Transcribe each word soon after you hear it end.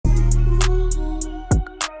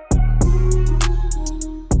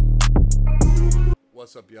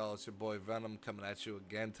What's up, y'all? It's your boy Venom coming at you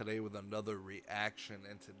again today with another reaction.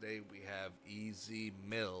 And today we have Easy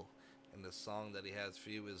Mill, and the song that he has for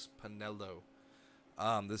you is Panalo.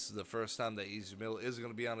 This is the first time that Easy Mill is going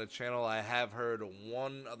to be on the channel. I have heard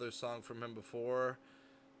one other song from him before.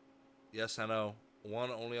 Yes, I know. One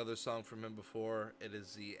only other song from him before. It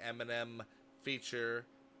is the Eminem feature.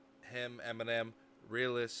 Him, Eminem,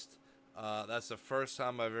 Realist. That's the first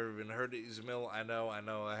time I've ever even heard of Easy Mill. I know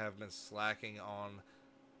I have been slacking on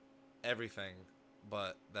everything,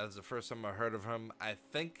 but that is the first time I heard of him. I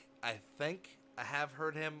think I have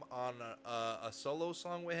heard him on a solo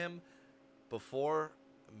song with him before,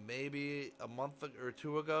 maybe a month or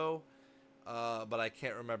two ago, but I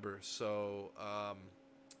can't remember. So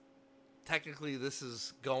technically this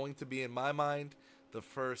is going to be, in my mind, the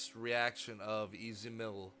first reaction of Easy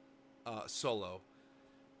Mill solo.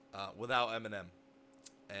 Without Eminem,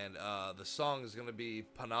 and the song is going to be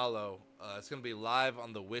Panalo. It's going to be live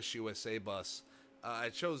on the Wish USA bus. I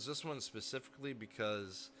chose this one specifically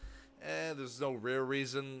because there's no real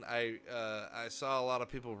reason. I saw a lot of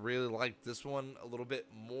people really like this one a little bit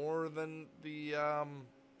more than the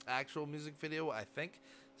actual music video, I think.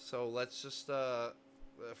 So let's just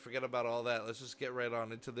forget about all that. Let's just get right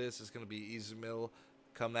on into this. It's going to be Easy Mill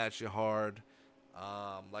coming at you hard.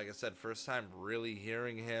 Like I said, first time really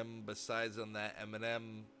hearing him besides on that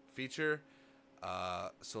Eminem feature.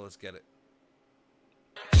 So let's get it.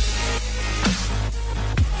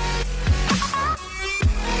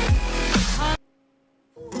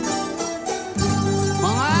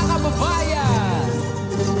 Mga kababayan,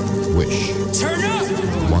 Wish turn up!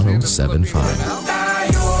 1075.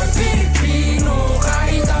 Tayo Pilipino,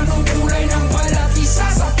 kahit anong kulay ng balat, isa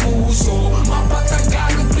sa puso.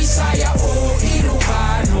 Mapatagalog, Bisaya o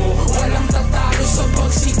Ilocano, walang tatalo sa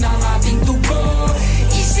bagsik ng ating dugo.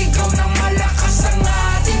 Isigaw ng malakas ang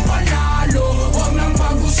ating panalo, huwag nang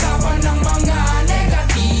pag-usapan ng mga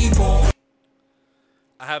negatibo.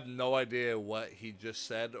 I have no idea what he just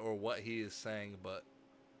said or what he is saying, but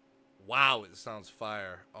wow, it sounds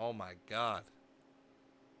fire. Oh my god.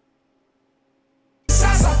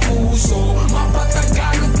 Sa puso,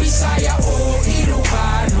 mapatagalog, Bisaya o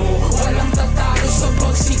Ilocano, walang tatalo sa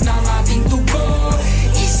bagsik ng ating dugo.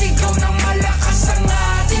 Isigaw ng malakas ang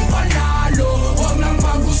ating panalo, huwag nang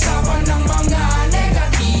pag-usapan ng mga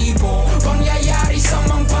negatibo. Pangyayari sa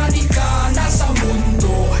mga panika na sa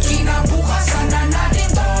mundo, kinabukasan na natin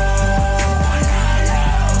to. Panalo.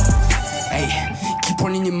 Hey, keep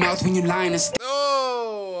one in your mouth when you're lying and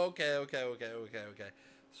Oh, okay.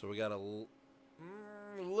 So we got a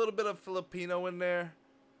little bit of Filipino in there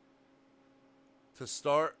to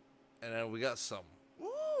start, and then we got some.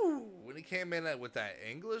 Ooh, when he came in with that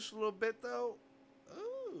English a little bit though.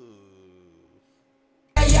 Ooh.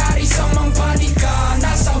 Nangyayari sa mga panika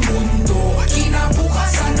na sa mundo,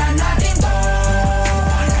 kinabukasan na natin to.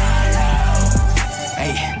 Panalo.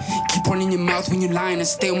 Hey, keep one in your mouth when you're lying and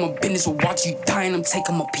stay on my business or watch you dying. I'm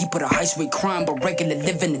taking my people to heist with crime, but regular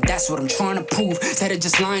living, and that's what I'm trying to prove. Instead of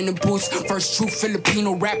just lying in boots, first true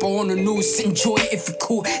Filipino rapper on the news. Enjoy it if you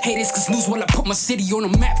cool. Haters cause news while I put my city on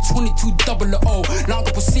the map. 2200. Long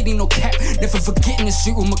up city, no cap. Never forgetting the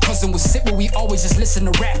street where my cousin would sit, but we always just listen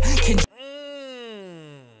to rap.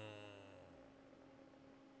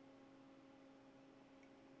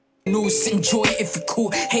 News, enjoy it if you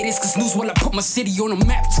cool. Haters cause news while I put my city on the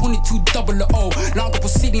map. 2200. Long up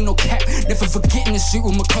city, no cap. Never forgetting the street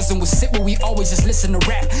where my cousin would sit, but we always just listen to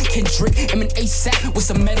rap. Kendrick, M and ASAP with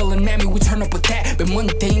some metal and mammy, we turn up with that. Been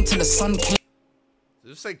mundane till the sun came. Did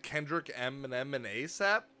you say Kendrick, Eminem, and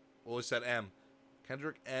ASAP? Well, we said M.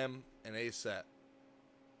 Kendrick, M, and ASAP.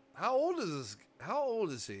 How old is this? How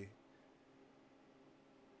old is he?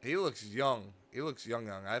 He looks young. He looks young.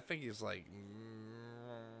 I think he's like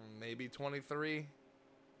maybe 23.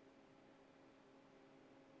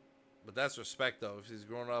 But that's respect though, if he's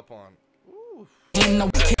growing up on. Ooh.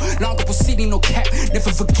 Long up city, no cap.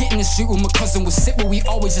 Never forgetting the street where my cousin would sit, but we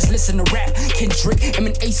always just listen to rap. Kendrick, M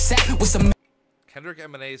and ASAP with some. Kendrick,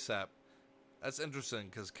 M, and ASAP. That's interesting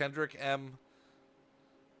because Kendrick, M,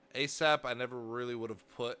 ASAP, I never really would have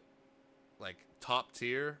put like top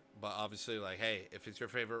tier, but obviously, like, hey, if it's your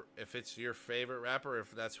favorite rapper,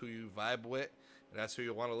 if that's who you vibe with, and that's who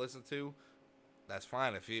you want to listen to, that's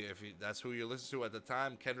fine. If you that's who you listen to at the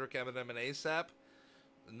time, Kendrick, Eminem, and ASAP,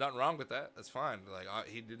 nothing wrong with that. That's fine. Like,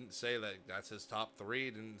 he didn't say that that's his top three.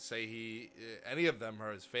 He didn't say any of them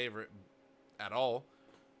are his favorite at all.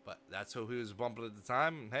 But that's who he was bumping at the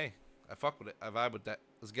time. And hey, I fuck with it. I vibe with that.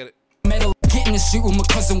 Let's get it. Metal, getting in the street with my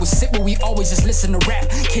cousin would sit, but we always just listen to rap.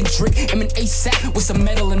 Kendrick, M and ASAP with some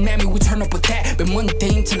metal and Mammy, we turn up with that. Been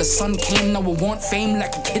mundane till the sun came, now I want fame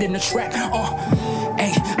like a kid in the trap.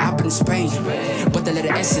 Hey, I've been in Spain, but the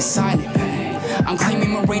letter S is silent. I'm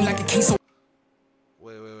claiming my reign like a king, so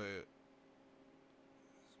Wait.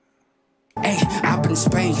 hey, I've been in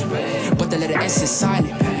Spain, but the letter S is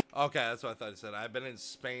silent. Okay, that's what I thought he said. I've been in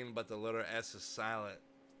Spain, but the letter S is silent.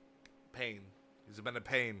 Pain. He's been in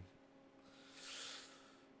pain.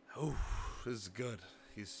 Ooh, this is good.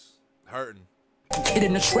 He's hurting. Kid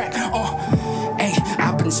in the trap. Hey,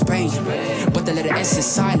 I've been in Spain, but the letter S is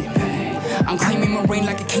silent. I'm claiming my reign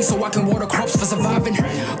like a king, so I can water crops for surviving.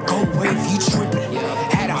 Go wave, you tripping.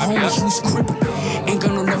 Had a homie who's crippin'. Ain't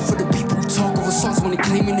got no love for the people who talk over songs when they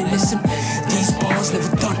claiming they listen. These bars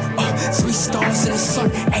never done. 3 stars in the sun.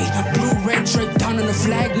 Hey, blue, red, Drake down on the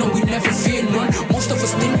flag. No, we never fear none. Most of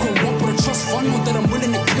us didn't grow up with a trust fund that I'm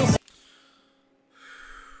willing to kill for.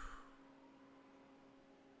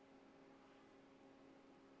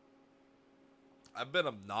 I've been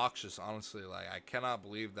obnoxious, honestly. Like, I cannot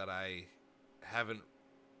believe that I haven't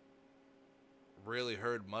really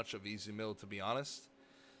heard much of Easy Mill, to be honest.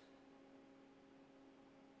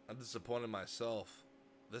 I'm disappointed in myself.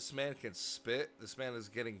 This man can spit. This man is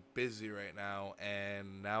getting busy right now,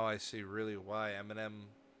 and now I see really why Eminem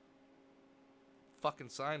fucking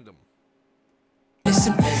signed him.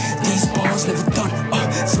 Listen, these bars never done.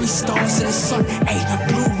 3 stars in the sun. Hey,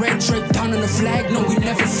 blue, red, Drake down on the flag. No, we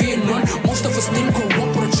never fear none. Most of us didn't grow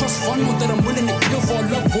up with a trust fund that I'm willing to kill for a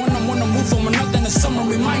loved one. I wanna move from another in the summer,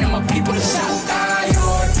 reminding my people to shout.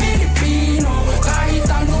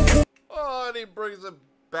 Oh, and he brings it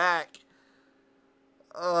back.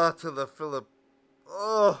 To the Philip.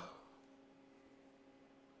 Oh.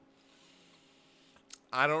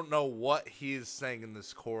 I don't know what he is saying in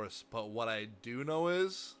this chorus, but what I do know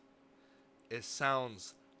is it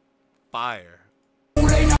sounds fire.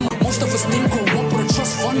 Most of us didn't grow up with a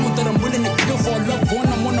trust fund that I'm willing to kill for a loved one.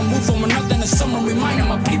 I wanna move from another in the summer, reminding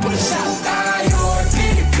my people to shout. Tayo'y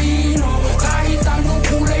Pilipino, kahit anong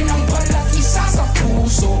kulay ng balat, isa sa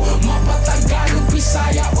puso. Mapatagalog,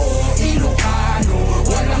 Bisaya o Ilocano,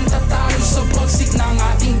 walang tatalo sa bagsik ng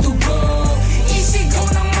ating dugo. Isigaw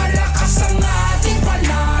ng malakas ang ating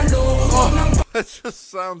panalo. That just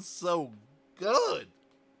sounds so good.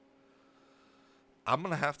 I'm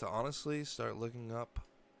gonna have to honestly start looking up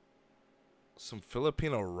some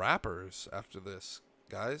Filipino rappers after this,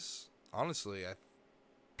 guys. Honestly,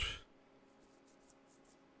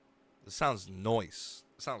 this sounds noise.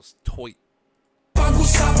 It sounds toy.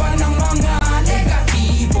 Pag-usapan ng mga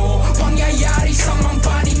negatibo, pangyayari sa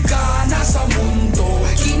mampanika nasa mundo.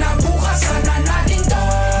 Kinabukasan na natin to.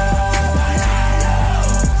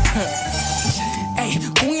 Ay,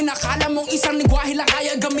 kung inakala mong isang lingwahe lang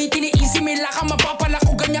kaya gamitin ni Easy, may laka mapapala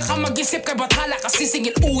ko ganyan ka mag-isip kay batala kasi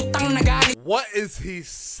singil utang nagalit. What is he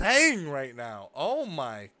saying right now? Oh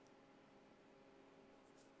my.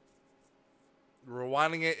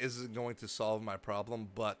 Rewinding it isn't going to solve my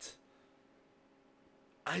problem, but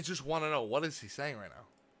I just want to know, what is he saying right now?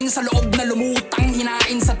 Sa loob na lumutang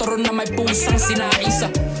hinain sa turon na may pusang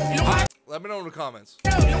sinaisa. Let me know in the comments.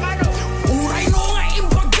 Uray no nga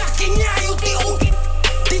ibagakin niya yung tiuti.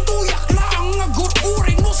 Tituyak lang nga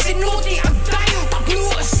guturin mo sinuti. Agdayo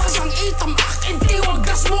tatlo sasang itam akin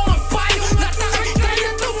tiwagas mo ang payo. Natakay kaya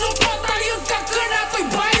tumno patayod ka kanato'y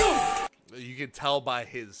bayo. You can tell by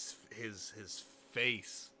his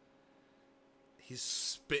face. He's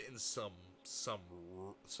spitting some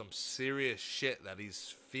serious shit that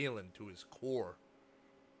he's feeling to his core.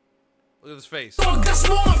 Look at his face.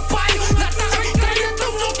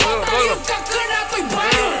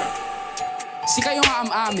 Si kayo nga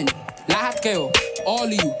am-amin, lahat kayo, all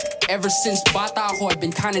of you. Ever since bata ako, I've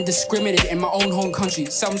been kind of discriminated in my own home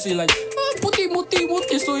country. Some say like, puti-muti,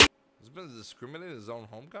 so He's been discriminated in his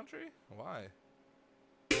own home country? Why?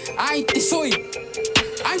 I'm Tisoy,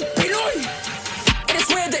 I'm Pinoy. And it's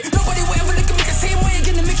weird that nobody will ever look at me the same way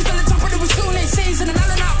again to make it to the top of the soon they say sa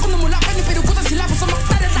nanalo na ako nung mula pa ni pinugutan sila ko sa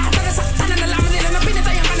makta na lahat na nasaktan na nalaman nila na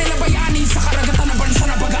pinatay ang kanilang bayani sa karagatan ng bansa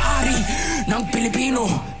na pag-aari ng Pilipino.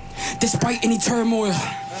 Despite any turmoil,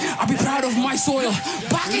 I'll be proud of my soil.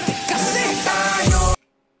 Bakit kasi tayo?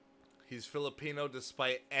 He's Filipino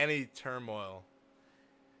despite any turmoil.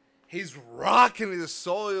 He's rocking his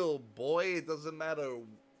soil, boy. It doesn't matter.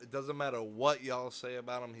 It doesn't matter what y'all say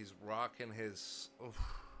about him. He's rocking his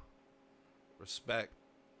respect.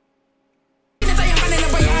 One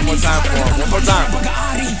more time for him. One more time.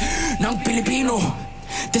 Ng Pilipino,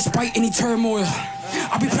 despite any turmoil,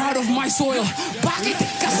 I'll be proud of my soil. Bakit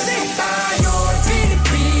kasi tayo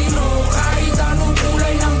Pilipino, kahit anong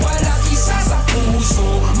kulay ng balat, isa sa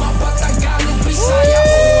Bisaya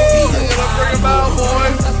o Bring him out, boy.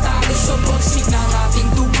 Tatalo sa bagsik ng ating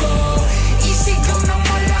dugo. Isigaw ng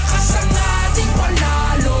malakas ang ating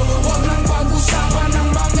panalo. Huwag lang pag-usapan ng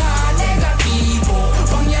mga negatibo.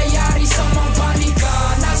 Pangyayari sa mga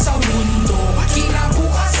panika nasa mundo.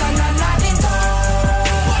 Kinabukasan na natin to.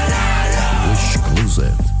 Panalo. Wish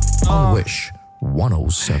exclusive on Wish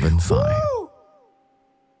 1075.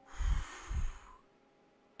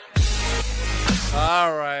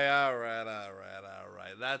 All right.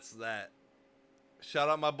 That's that. Shout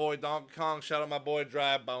out my boy Donkey Kong. Shout out my boy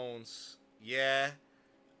Dry Bones. Yeah.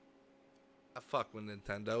 I fuck with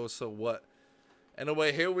Nintendo, so what?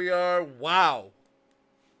 Anyway, here we are. Wow.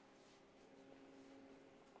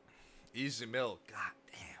 Easy Milk. God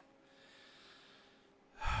damn.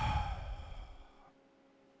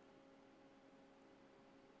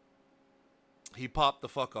 He popped the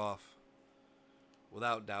fuck off.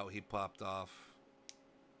 Without doubt, he popped off.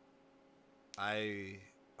 I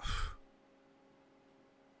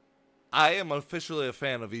am officially a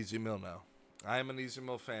fan of Easy Mill now. I am an Easy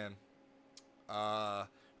Mill fan.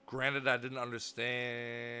 Granted, I didn't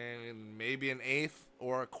understand maybe an eighth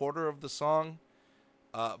or a quarter of the song,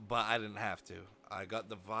 but I didn't have to. I got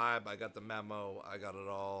the vibe, I got the memo, I got it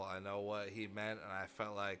all. I know what he meant, and I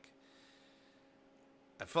felt like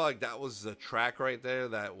that was the track right there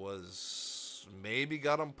that was maybe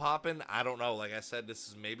got him popping. I don't know. Like I said, this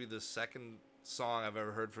is maybe the second song I've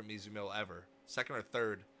ever heard from Easy Mill ever. Second or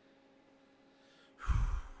third.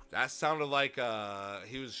 That sounded like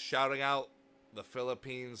he was shouting out the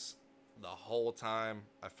Philippines the whole time.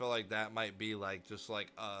 I feel like that might be like just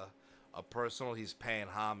like a personal. He's paying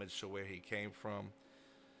homage to where he came from.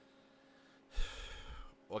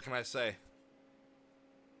 What can I say?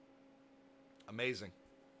 Amazing.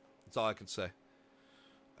 That's all I can say.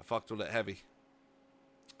 I fucked with it heavy.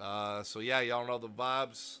 So yeah, y'all know the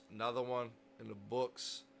vibes. Another one in the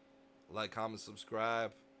books. Like, comment,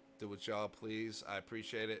 subscribe. Do what y'all please. I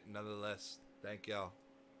appreciate it. Nonetheless, thank y'all.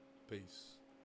 Peace.